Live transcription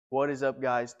What is up,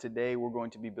 guys? Today we're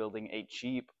going to be building a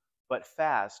cheap but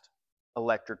fast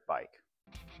electric bike.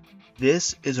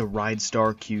 This is a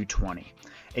Ridstar Q20,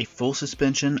 a full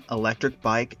suspension electric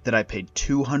bike that I paid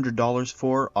 $200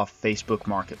 for off Facebook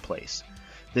Marketplace.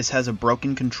 This has a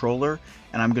broken controller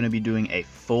and I'm going to be doing a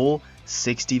full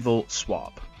 60 volt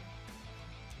swap.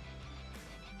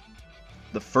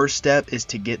 The first step is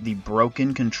to get the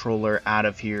broken controller out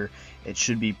of here. It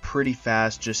should be pretty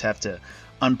fast, just have to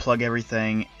unplug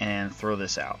everything and throw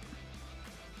this out.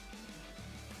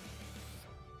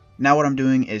 Now what I'm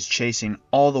doing is chasing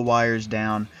all the wires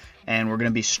down, and we're going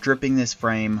to be stripping this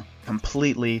frame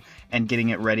completely and getting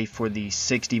it ready for the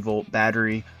 60 volt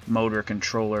battery, motor,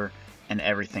 controller, and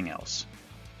everything else.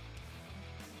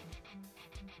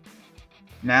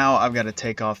 Now I've got to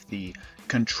take off the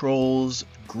controls,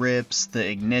 grips, the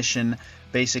ignition,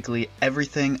 basically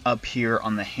everything up here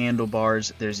on the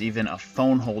handlebars. There's even a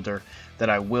phone holder that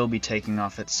I will be taking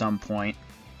off at some point.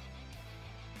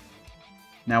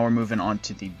 Now we're moving on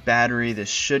to the battery. This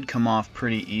should come off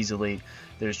pretty easily.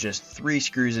 There's just 3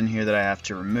 screws in here that I have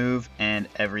to remove, and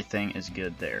everything is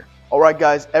good there. Alright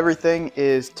guys, everything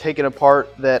is taken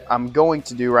apart that I'm going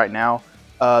to do right now.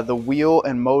 The wheel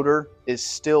and motor is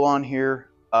still on here.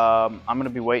 I'm going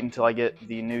to be waiting until I get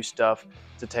the new stuff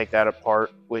to take that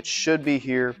apart, which should be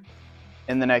here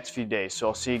in the next few days. So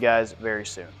I'll see you guys very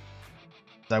soon.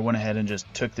 I went ahead and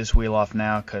just took this wheel off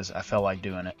now because I felt like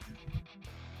doing it.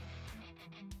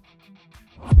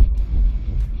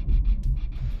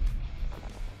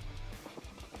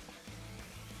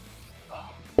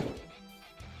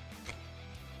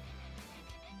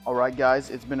 Alright guys,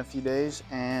 it's been a few days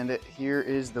and here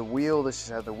is the wheel. This is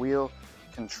how the wheel,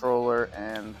 controller,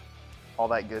 and all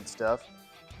that good stuff.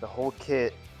 The whole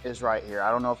kit is right here.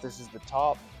 I don't know if this is the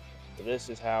top, but this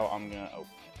is how I'm going to open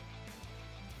it.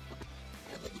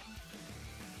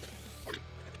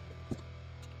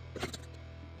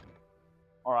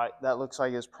 Alright, that looks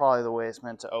like it's probably the way it's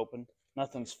meant to open.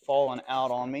 Nothing's fallen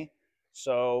out on me.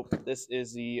 So this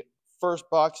is the first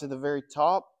box at the very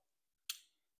top.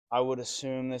 I would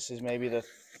assume this is maybe the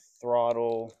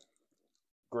throttle,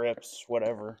 grips,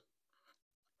 whatever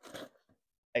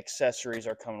accessories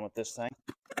are coming with this thing.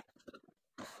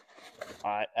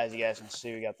 Alright, as you guys can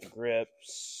see, we got the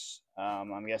grips.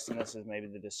 I'm guessing this is maybe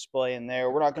the display in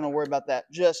there. We're not going to worry about that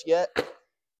just yet.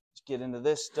 Let's get into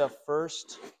this stuff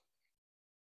first.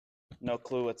 No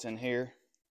clue what's in here.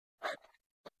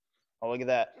 Oh, look at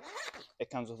that.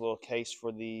 It comes with a little case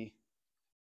for the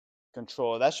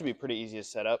controller. That should be pretty easy to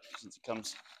set up since it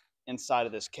comes inside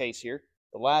of this case here.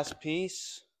 The last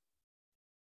piece,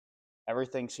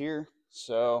 everything's here.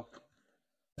 So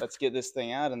let's get this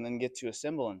thing out and then get to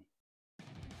assembling.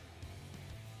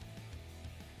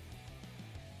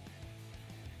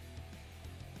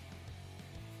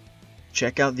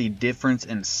 Check out the difference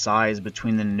in size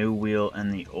between the new wheel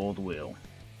and the old wheel.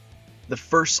 The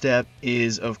first step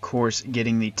is, of course,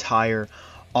 getting the tire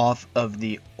off of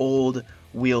the old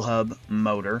wheel hub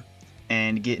motor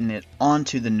and getting it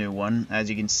onto the new one. As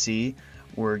you can see,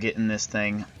 we're getting this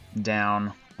thing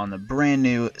down on the brand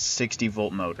new 60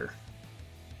 volt motor.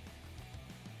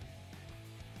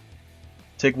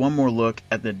 Take one more look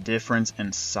at the difference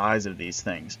in size of these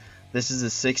things. This is a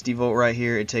 60 volt right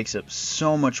here. It takes up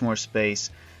so much more space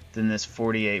than this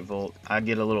 48 volt. I'll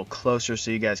get a little closer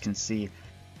so you guys can see.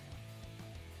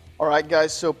 Alright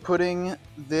guys, so putting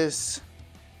this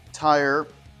tire,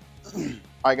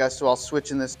 alright guys, so I'll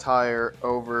switching this tire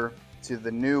over to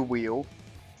the new wheel.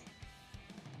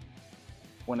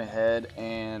 Went ahead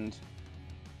and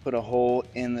put a hole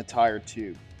in the tire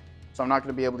tube. So I'm not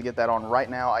going to be able to get that on right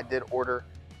now. I did order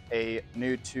a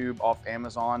new tube off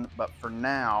Amazon, but for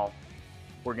now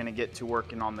we're going to get to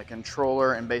working on the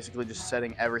controller and basically just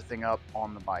setting everything up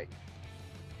on the bike.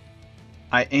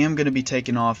 I am going to be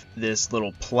taking off this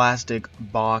little plastic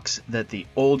box that the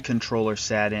old controller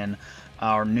sat in.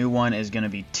 Our new one is going to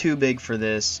be too big for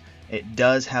this. It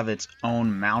does have its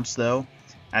own mounts though.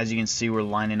 As you can see, we're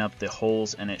lining up the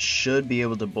holes and it should be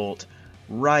able to bolt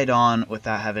right on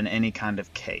without having any kind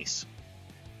of case.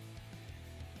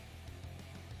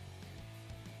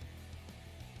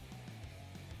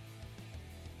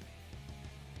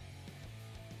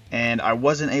 And I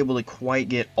wasn't able to quite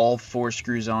get all 4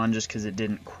 screws on just because it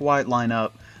didn't quite line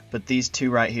up, but these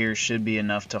 2 right here should be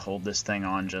enough to hold this thing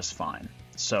on just fine.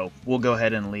 So we'll go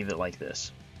ahead and leave it like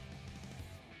this.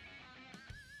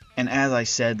 And as I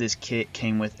said, this kit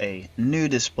came with a new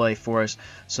display for us,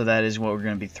 so that is what we're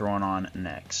going to be throwing on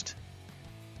next.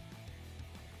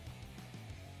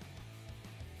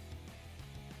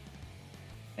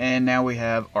 And now we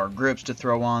have our grips to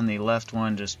throw on. The left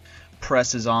one just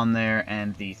presses on there,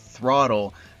 and the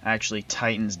throttle actually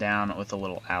tightens down with a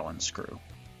little Allen screw.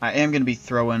 I am going to be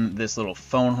throwing this little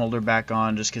phone holder back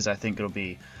on just because I think it'll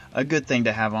be a good thing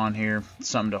to have on here,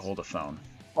 something to hold a phone.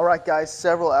 Alright guys,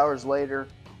 several hours later,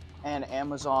 and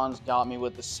Amazon's got me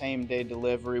with the same day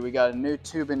delivery. We got a new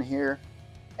tube in here,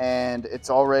 and it's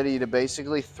all ready to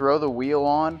basically throw the wheel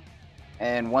on.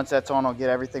 And once that's on, I'll get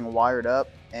everything wired up,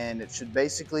 and it should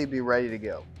basically be ready to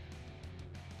go.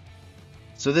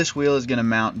 So this wheel is going to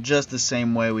mount just the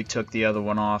same way we took the other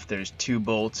one off. There's 2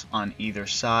 bolts on either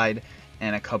side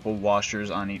and a couple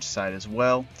washers on each side as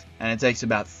well. And it takes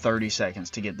about 30 seconds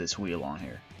to get this wheel on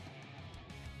here.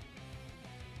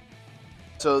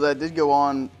 So that did go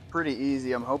on pretty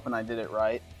easy. I'm hoping I did it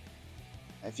right.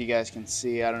 If you guys can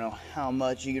see, I don't know how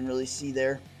much you can really see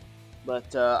there,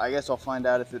 but I guess I'll find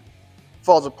out if it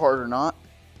falls apart or not.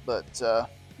 But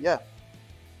yeah,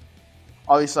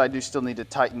 obviously I do still need to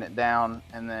tighten it down,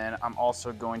 and then I'm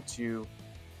also going to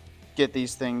get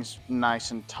these things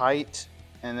nice and tight,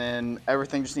 and then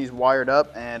everything just needs wired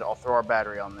up, and I'll throw our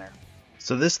battery on there.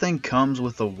 So this thing comes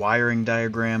with a wiring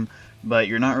diagram, but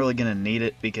you're not really going to need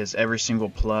it because every single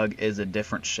plug is a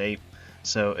different shape.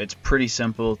 So it's pretty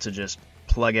simple to just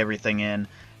plug everything in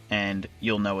and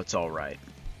you'll know it's all right.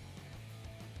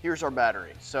 Here's our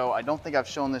battery. So I don't think I've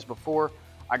shown this before.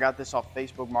 I got this off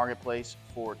Facebook Marketplace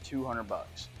for 200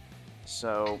 bucks.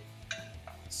 So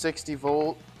 60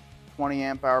 volt, 20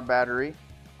 amp hour battery.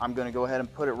 I'm going to go ahead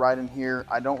and put it right in here.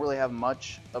 I don't really have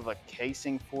much of a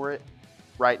casing for it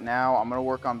right now. I'm going to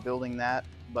work on building that,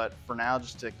 but for now,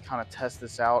 just to kind of test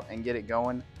this out and get it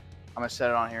going, I'm going to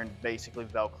set it on here and basically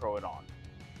Velcro it on.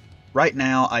 Right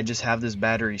now, I just have this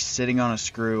battery sitting on a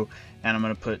screw, and I'm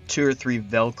going to put 2 or 3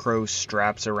 Velcro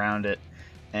straps around it,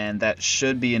 and that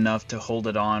should be enough to hold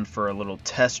it on for a little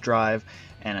test drive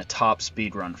and a top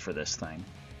speed run for this thing.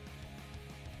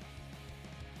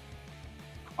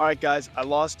 Alright guys, I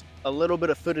lost a little bit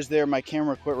of footage there. My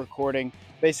camera quit recording.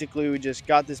 Basically, we just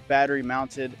got this battery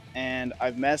mounted, and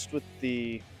I've messed with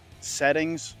the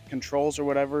settings, controls or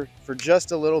whatever for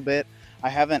just a little bit. I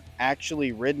haven't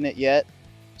actually ridden it yet.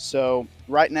 So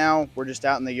right now we're just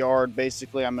out in the yard.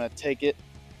 Basically, I'm going to take it,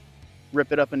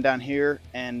 rip it up and down here,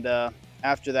 and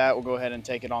after that we'll go ahead and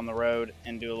take it on the road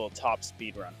and do a little top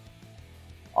speed run.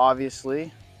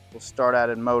 Obviously, we'll start out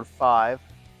in mode 5,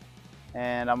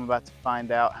 and I'm about to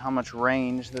find out how much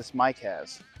range this mic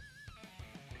has.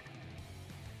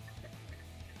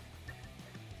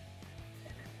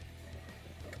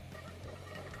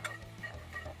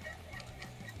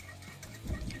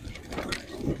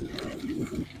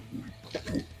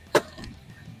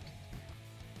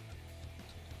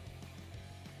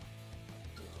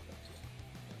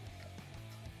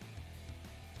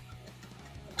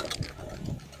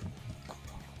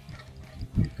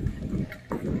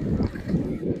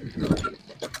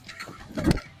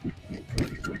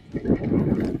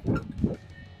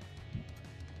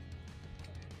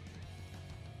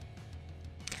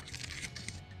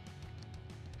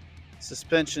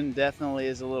 Suspension definitely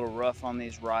is a little rough on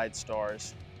these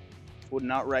Ridstars. Would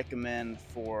not recommend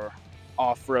for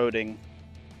off-roading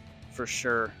for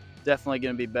sure. Definitely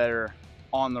going to be better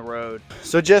on the road.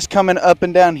 So just coming up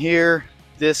and down here,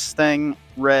 this thing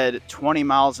read 20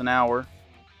 miles an hour.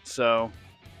 So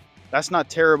that's not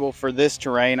terrible for this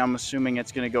terrain. I'm assuming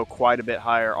it's going to go quite a bit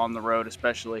higher on the road,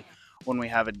 especially when we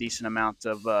have a decent amount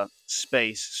of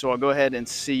space. So I'll go ahead and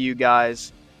see you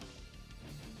guys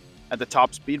at the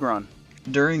top speed run.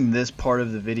 During this part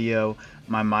of the video,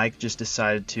 my mic just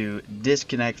decided to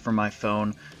disconnect from my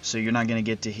phone, so you're not going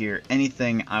to get to hear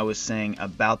anything I was saying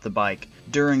about the bike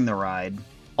during the ride.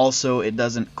 Also, it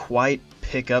doesn't quite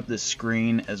pick up the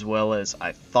screen as well as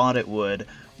I thought it would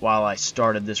while I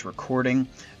started this recording.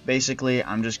 Basically,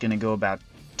 I'm just going to go about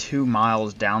 2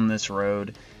 miles down this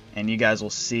road, and you guys will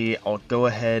see. I'll go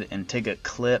ahead and take a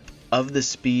clip of the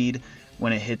speed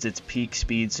when it hits its peak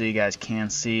speed so you guys can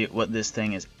see what this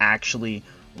thing is actually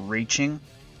reaching.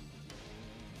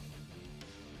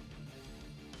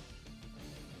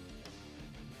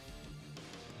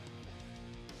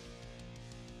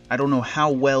 I don't know how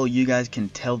well you guys can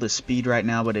tell the speed right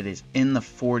now, but it is in the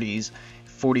 40s.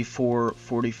 44,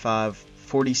 45,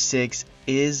 46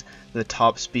 is the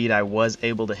top speed I was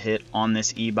able to hit on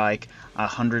this e-bike, a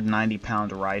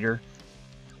 190-pound rider.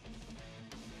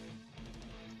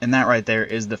 And that right there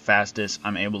is the fastest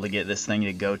I'm able to get this thing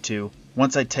to go to.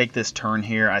 Once I take this turn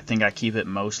here, I think I keep it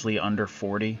mostly under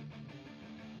 40.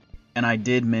 And I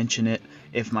did mention it,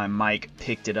 if my mic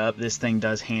picked it up, this thing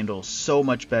does handle so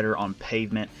much better on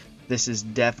pavement. This is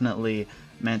definitely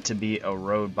meant to be a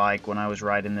road bike. When I was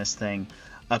riding this thing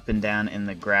up and down in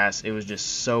the grass, it was just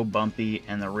so bumpy,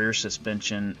 and the rear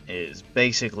suspension is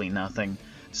basically nothing.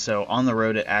 So on the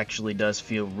road, it actually does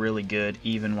feel really good,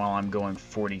 even while I'm going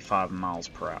 45 miles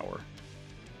per hour.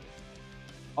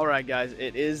 Alright guys,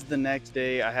 it is the next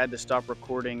day. I had to stop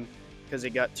recording because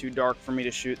it got too dark for me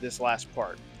to shoot this last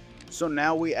part. So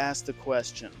now we ask the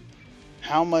question,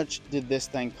 how much did this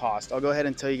thing cost? I'll go ahead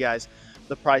and tell you guys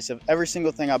the price of every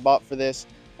single thing I bought for this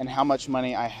and how much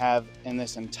money I have in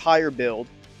this entire build.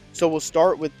 So we'll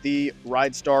start with the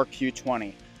Ridstar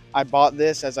Q20. I bought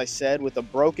this, as I said, with a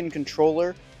broken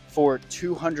controller for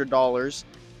 $200,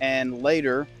 and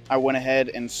later I went ahead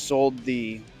and sold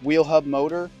the wheel hub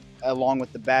motor along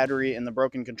with the battery and the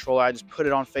broken controller. I just put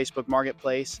it on Facebook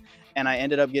Marketplace and I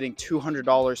ended up getting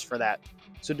 $200 for that.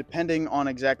 So depending on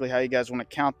exactly how you guys want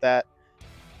to count that,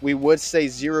 we would say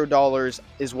 $0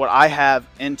 is what I have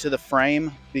into the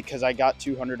frame because I got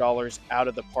 $200 out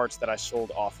of the parts that I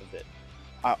sold off of it.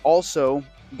 I also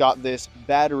got this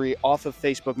battery off of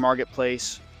Facebook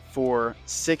Marketplace for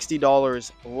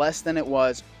 $60 less than it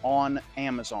was on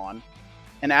Amazon.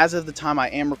 And as of the time I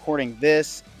am recording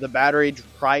this, the battery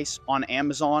price on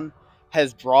Amazon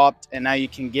has dropped, and now you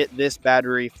can get this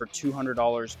battery for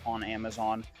 $200 on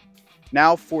Amazon.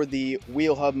 Now for the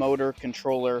wheel hub motor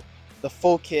controller, the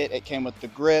full kit, it came with the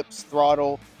grips,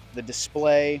 throttle, the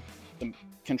display, the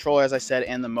controller, as I said,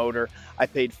 and the motor. I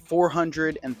paid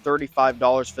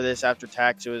 $435 for this after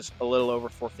tax. It was a little over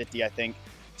 $450, I think.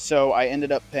 So I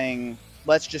ended up paying,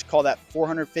 let's just call that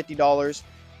 $450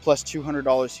 plus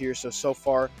 $200 here. So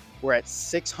far we're at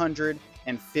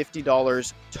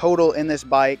 $650 total in this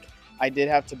bike. I did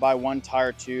have to buy one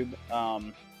tire tube,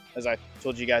 as I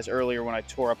told you guys earlier when I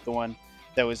tore up the one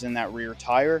that was in that rear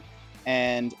tire.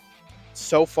 And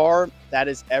so far, that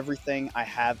is everything I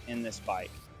have in this bike.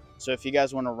 So if you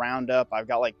guys want to round up, I've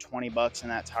got like 20 bucks in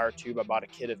that tire tube. I bought a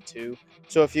kit of 2.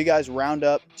 So if you guys round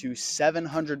up to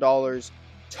 $700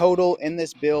 total in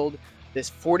this build, this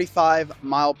 45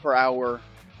 mile per hour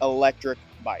electric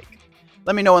bike.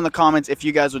 Let me know in the comments if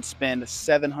you guys would spend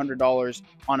 $700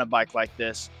 on a bike like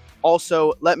this.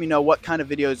 Also, let me know what kind of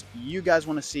videos you guys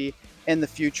want to see in the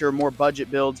future. More budget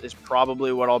builds is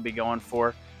probably what I'll be going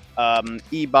for.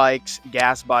 E-bikes,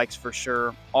 gas bikes for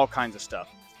sure, all kinds of stuff.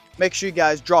 Make sure you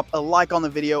guys drop a like on the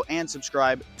video and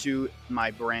subscribe to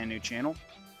my brand new channel.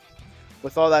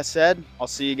 With all that said, I'll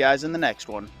see you guys in the next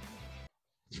one.